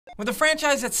With a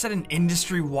franchise that set an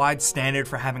industry-wide standard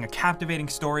for having a captivating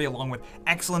story along with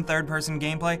excellent third-person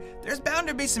gameplay, there's bound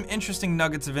to be some interesting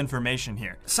nuggets of information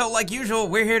here. So like usual,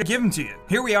 we're here to give them to you.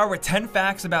 Here we are with 10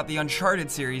 facts about the Uncharted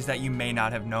series that you may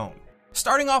not have known.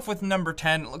 Starting off with number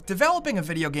 10, look, developing a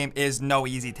video game is no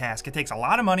easy task. It takes a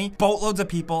lot of money, boatloads of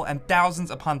people, and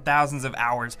thousands upon thousands of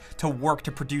hours to work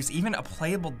to produce even a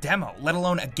playable demo, let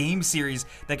alone a game series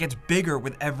that gets bigger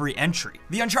with every entry.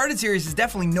 The Uncharted series is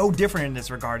definitely no different in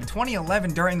this regard. In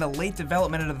 2011, during the late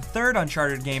development of the third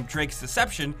Uncharted game, Drake's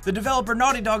Deception, the developer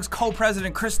Naughty Dog's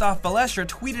co-president Christophe Balestra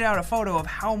tweeted out a photo of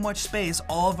how much space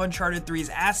all of Uncharted 3's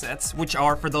assets, which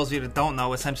are, for those of you that don't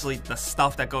know, essentially the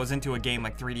stuff that goes into a game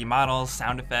like 3D models,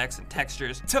 sound effects, and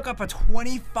textures, took up a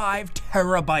 25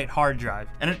 terabyte hard drive.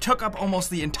 And it took up almost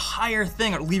the entire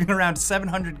thing, leaving around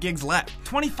 700 gigs left.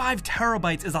 25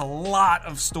 terabytes is a lot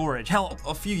of storage. Hell,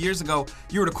 a few years ago,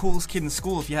 you were the coolest kid in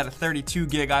school if you had a 32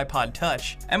 gig iPod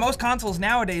Touch. And most consoles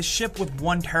nowadays ship with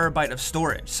 1 terabyte of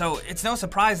storage. So it's no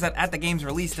surprise that at the game's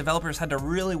release, developers had to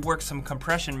really work some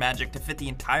compression magic to fit the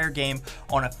entire game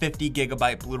on a 50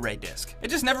 gigabyte Blu-ray disc. It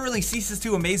just never really ceases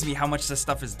to amaze me how much this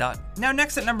stuff is done. Now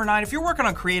next at number 9, if you're working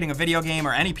on creating a video game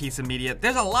or any piece of media,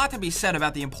 there's a lot to be said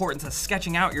about the importance of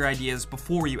sketching out your ideas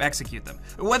before you execute them.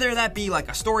 Whether that be like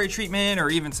a story treatment or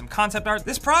even some concept art,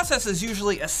 this process is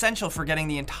usually essential for getting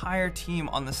the entire team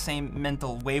on the same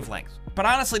mental wavelength. But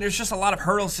honestly, there's just a lot of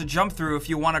hurdles to jump through if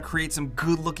you want to create some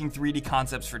good-looking 3D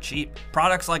concepts for cheap.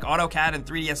 Products like AutoCAD and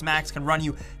 3ds Max can run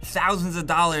you thousands of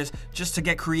dollars just to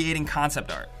get creating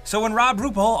concept art. So when Rob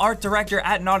Ruppel, art director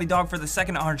at Naughty Dog for the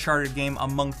second Uncharted game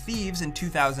Among Thieves in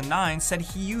 2009, said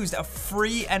he used a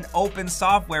free and open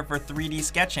software for 3D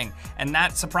sketching, and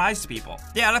that surprised people.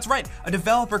 Yeah, that's right, a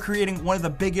developer creating one of the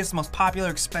biggest, most popular,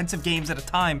 expensive games at a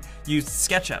time used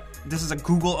SketchUp. This is a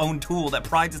Google-owned tool that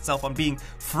prides itself on being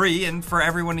free and for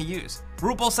everyone to use.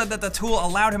 Ruppel said that the tool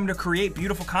allowed him to create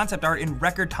beautiful concept art in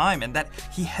record time and that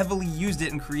he heavily used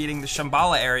it in creating the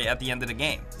Shambhala area at the end of the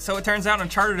game. So it turns out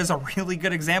Uncharted is a really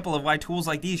good example of why tools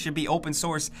like these should be open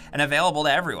source and available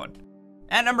to everyone.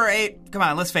 At number 8, come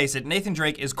on, let's face it, Nathan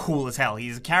Drake is cool as hell.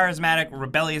 He's a charismatic,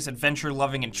 rebellious,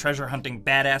 adventure-loving, and treasure-hunting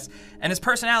badass, and his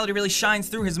personality really shines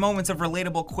through his moments of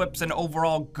relatable quips and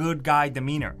overall good guy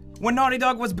demeanor. When Naughty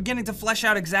Dog was beginning to flesh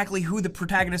out exactly who the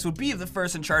protagonist would be of the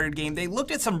first Uncharted game, they looked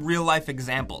at some real-life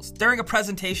examples. During a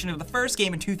presentation of the first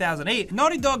game in 2008,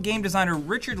 Naughty Dog game designer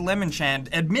Richard Lemonchand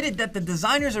admitted that the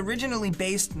designers originally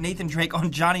based Nathan Drake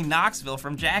on Johnny Knoxville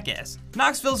from Jackass.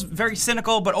 Knoxville's very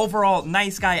cynical but overall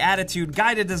nice guy attitude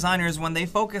guided designers when they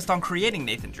focused on creating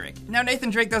Nathan Drake. Now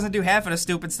Nathan Drake doesn't do half of the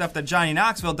stupid stuff that Johnny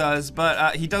Knoxville does,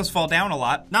 but he does fall down a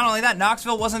lot. Not only that,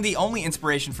 Knoxville wasn't the only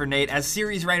inspiration for Nate, as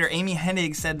series writer Amy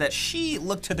Hennig said that she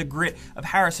looked to the grit of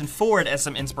Harrison Ford as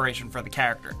some inspiration for the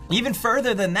character. Even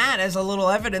further than that, as a little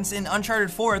evidence, in Uncharted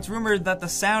 4, it's rumored that the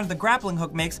sound the grappling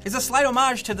hook makes is a slight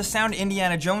homage to the sound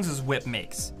Indiana Jones's whip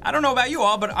makes. I don't know about you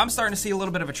all, but I'm starting to see a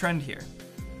little bit of a trend here.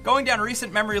 Going down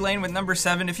recent memory lane with number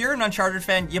 7, if you're an Uncharted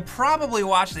fan, you probably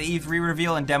watched the E3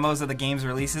 reveal and demos of the game's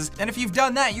releases, and if you've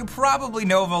done that, you probably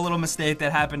know of a little mistake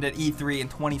that happened at E3 in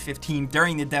 2015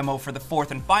 during the demo for the 4th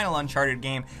and final Uncharted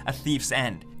game, A Thief's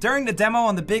End. During the demo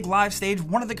on the big live stage,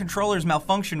 one of the controllers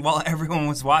malfunctioned while everyone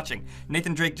was watching.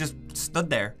 Nathan Drake just stood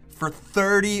there for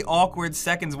 30 awkward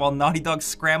seconds while Naughty Dog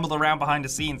scrambled around behind the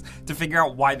scenes to figure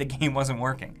out why the game wasn't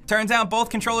working. Turns out both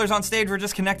controllers on stage were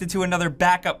just connected to another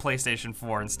backup PlayStation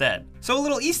 4 instead. So a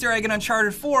little Easter egg in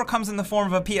Uncharted 4 comes in the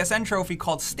form of a PSN trophy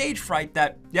called Stage Fright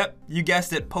that, yep, you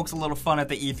guessed it, pokes a little fun at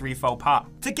the E3 faux pas.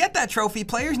 To get that trophy,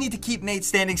 players need to keep Nate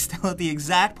standing still at the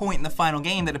exact point in the final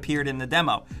game that appeared in the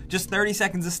demo. Just 30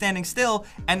 seconds of standing still,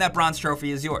 and that bronze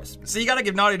trophy is yours. So you gotta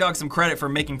give Naughty Dog some credit for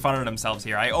making fun of themselves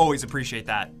here. I always appreciate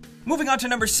that. Moving on to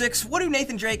number 6, what do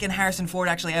Nathan Drake and Harrison Ford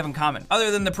actually have in common?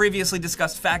 Other than the previously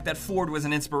discussed fact that Ford was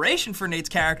an inspiration for Nate's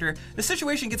character, the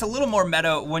situation gets a little more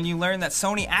meta when you learn that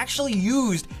Sony actually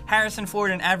used Harrison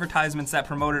Ford in advertisements that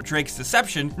promoted Drake's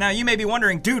Deception. Now you may be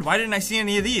wondering, dude, why didn't I see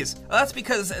any of these? Well, that's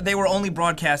because they were only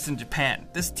broadcast in Japan.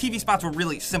 This TV spots were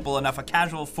really simple enough. A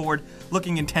casual Ford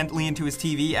looking intently into his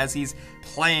TV as he's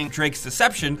playing Drake's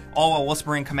Deception, all while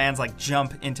whispering commands like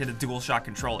jump into the DualShock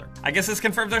controller. I guess this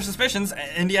confirms our suspicions.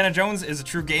 Indiana Jones is a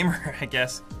true gamer, I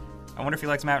guess. I wonder if he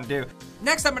likes Mountain Dew.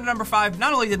 Next up at number 5,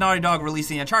 not only did Naughty Dog release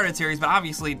the Uncharted series, but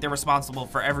obviously they're responsible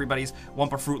for everybody's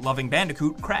Wumpa Fruit-loving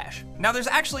Bandicoot, Crash. Now there's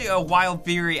actually a wild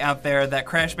theory out there that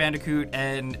Crash Bandicoot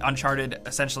and Uncharted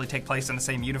essentially take place in the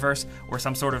same universe, or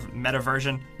some sort of meta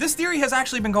version. This theory has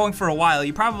actually been going for a while.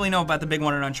 You probably know about the big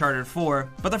one in Uncharted 4,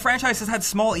 but the franchise has had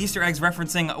small Easter eggs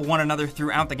referencing one another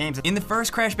throughout the games. In the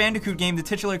first Crash Bandicoot game, the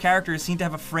titular character is seen to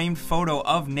have a framed photo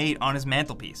of Nate on his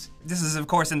mantelpiece. This is of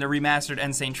course in the remastered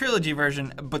Insane Trilogy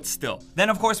version, but still. Then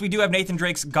of course we do have Nathan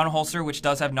Drake's gun holster, which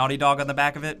does have Naughty Dog on the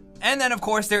back of it. And then of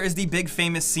course there is the big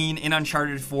famous scene in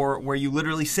Uncharted 4 where you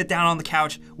literally sit down on the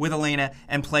couch with Elena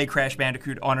and play Crash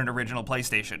Bandicoot on an original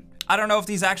PlayStation. I don't know if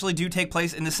these actually do take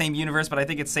place in the same universe, but I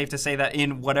think it's safe to say that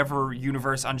in whatever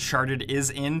universe Uncharted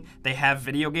is in, they have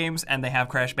video games and they have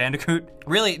Crash Bandicoot.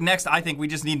 Really, next I think we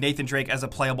just need Nathan Drake as a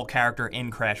playable character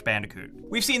in Crash Bandicoot.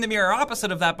 We've seen the mirror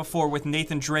opposite of that before with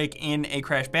Nathan Drake in a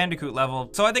Crash Bandicoot level,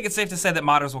 so I think it's safe to say that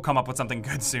modders will come up with something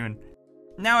good soon.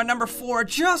 Now at number 4,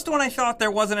 just when I thought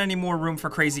there wasn't any more room for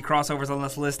crazy crossovers on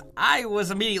this list, I was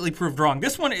immediately proved wrong.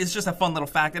 This one is just a fun little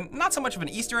fact, and not so much of an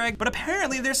Easter egg, but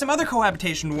apparently there's some other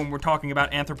cohabitation when we're talking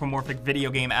about anthropomorphic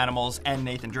video game animals and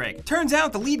Nathan Drake. Turns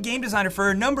out the lead game designer for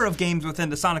a number of games within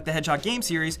the Sonic the Hedgehog game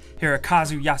series,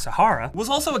 Hirokazu Yasuhara, was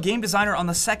also a game designer on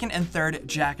the second and third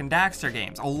Jak and Daxter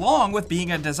games, along with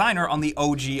being a designer on the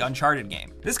OG Uncharted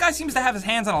game. This guy seems to have his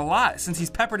hands on a lot, since he's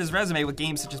peppered his resume with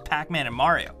games such as Pac-Man and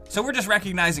Mario. So we're just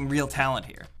recognizing real talent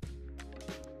here.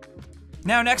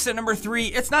 Now next at number 3,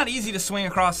 it's not easy to swing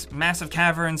across massive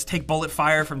caverns, take bullet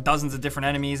fire from dozens of different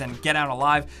enemies, and get out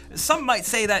alive. Some might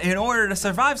say that in order to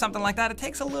survive something like that, it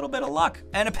takes a little bit of luck.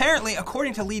 And apparently,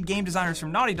 according to lead game designers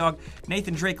from Naughty Dog,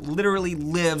 Nathan Drake literally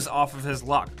lives off of his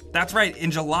luck. That's right, in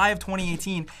July of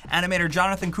 2018, animator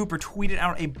Jonathan Cooper tweeted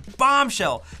out a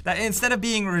bombshell that instead of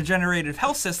being a regenerative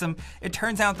health system, it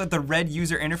turns out that the red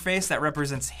user interface that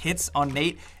represents hits on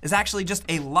Nate is actually just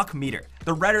a luck meter.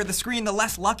 The redder the screen, the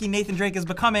less lucky Nathan Drake is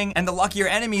becoming, and the luckier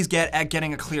enemies get at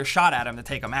getting a clear shot at him to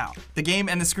take him out. The game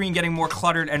and the screen getting more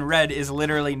cluttered and red is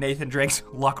literally Nathan Drake's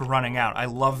luck running out. I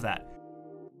love that.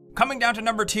 Coming down to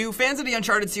number 2, fans of the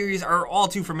Uncharted series are all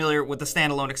too familiar with the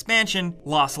standalone expansion,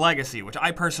 Lost Legacy, which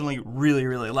I personally really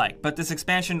like. But this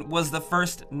expansion was the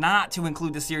first not to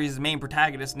include the series' main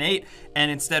protagonist, Nate,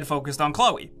 and instead focused on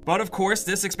Chloe. But of course,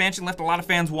 this expansion left a lot of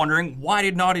fans wondering, why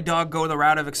did Naughty Dog go the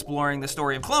route of exploring the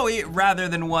story of Chloe rather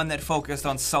than one that focused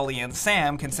on Sully and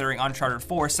Sam, considering Uncharted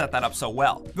 4 set that up so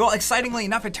well? Well, excitingly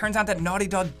enough, it turns out that Naughty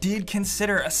Dog did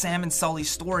consider a Sam and Sully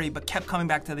story, but kept coming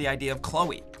back to the idea of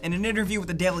Chloe. In an interview with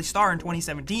the Daily Star in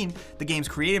 2017, the game's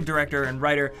creative director and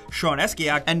writer Sean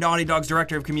Eskiak and Naughty Dog's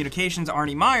director of communications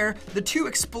Arnie Meyer, the two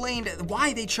explained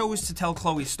why they chose to tell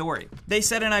Chloe's story. They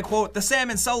said, and I quote, "The Sam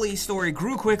and Sully story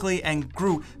grew quickly and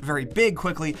grew very big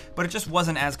quickly, but it just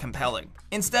wasn't as compelling.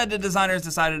 Instead, the designers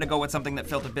decided to go with something that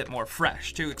felt a bit more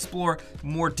fresh, to explore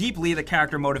more deeply the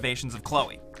character motivations of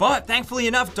Chloe." But thankfully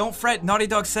enough, don't fret, Naughty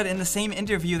Dog said in the same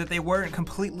interview that they weren't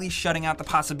completely shutting out the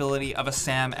possibility of a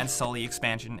Sam and Sully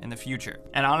expansion in the future.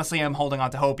 And honestly, I'm holding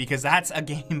on to hope because that's a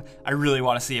game I really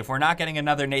want to see. If we're not getting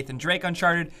another Nathan Drake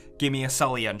Uncharted, give me a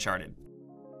Sully Uncharted.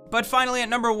 But finally, at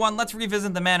number 1, let's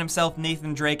revisit the man himself,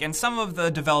 Nathan Drake, and some of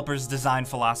the developers' design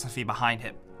philosophy behind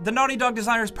him. The Naughty Dog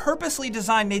designers purposely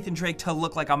designed Nathan Drake to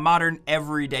look like a modern,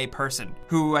 everyday person,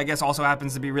 who I guess also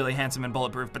happens to be really handsome and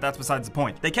bulletproof, but that's besides the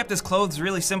point. They kept his clothes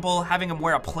really simple, having him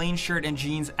wear a plain shirt and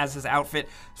jeans as his outfit,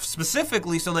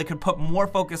 specifically so they could put more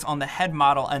focus on the head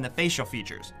model and the facial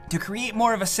features. To create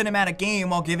more of a cinematic game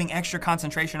while giving extra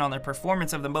concentration on the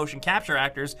performance of the motion capture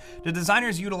actors, the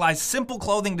designers utilized simple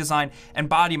clothing design and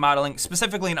body modeling,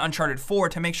 specifically in Uncharted 4,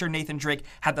 to make sure Nathan Drake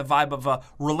had the vibe of a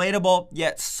relatable,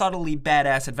 yet subtly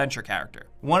badass adventure character.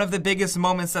 One of the biggest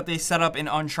moments that they set up in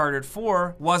Uncharted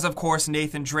 4 was, of course,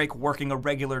 Nathan Drake working a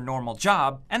regular, normal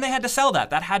job, and they had to sell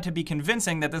that. That had to be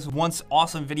convincing that this once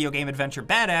awesome video game adventure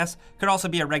badass could also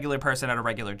be a regular person at a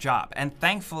regular job. And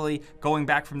thankfully, going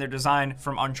back from their design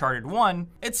from Uncharted 1,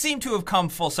 it seemed to have come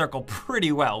full circle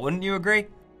pretty well, wouldn't you agree?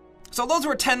 So those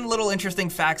were 10 little interesting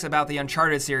facts about the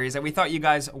Uncharted series that we thought you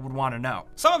guys would want to know.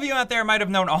 Some of you out there might have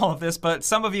known all of this, but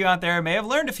some of you out there may have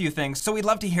learned a few things, so we'd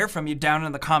love to hear from you down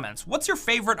in the comments. What's your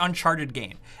favorite Uncharted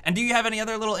game? And do you have any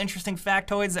other little interesting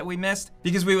factoids that we missed?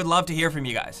 Because we would love to hear from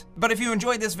you guys. But if you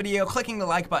enjoyed this video, clicking the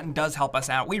like button does help us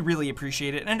out. We really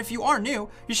appreciate it. And if you are new,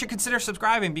 you should consider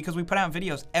subscribing because we put out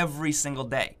videos every single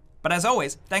day. But as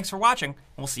always, thanks for watching,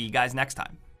 and we'll see you guys next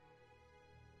time.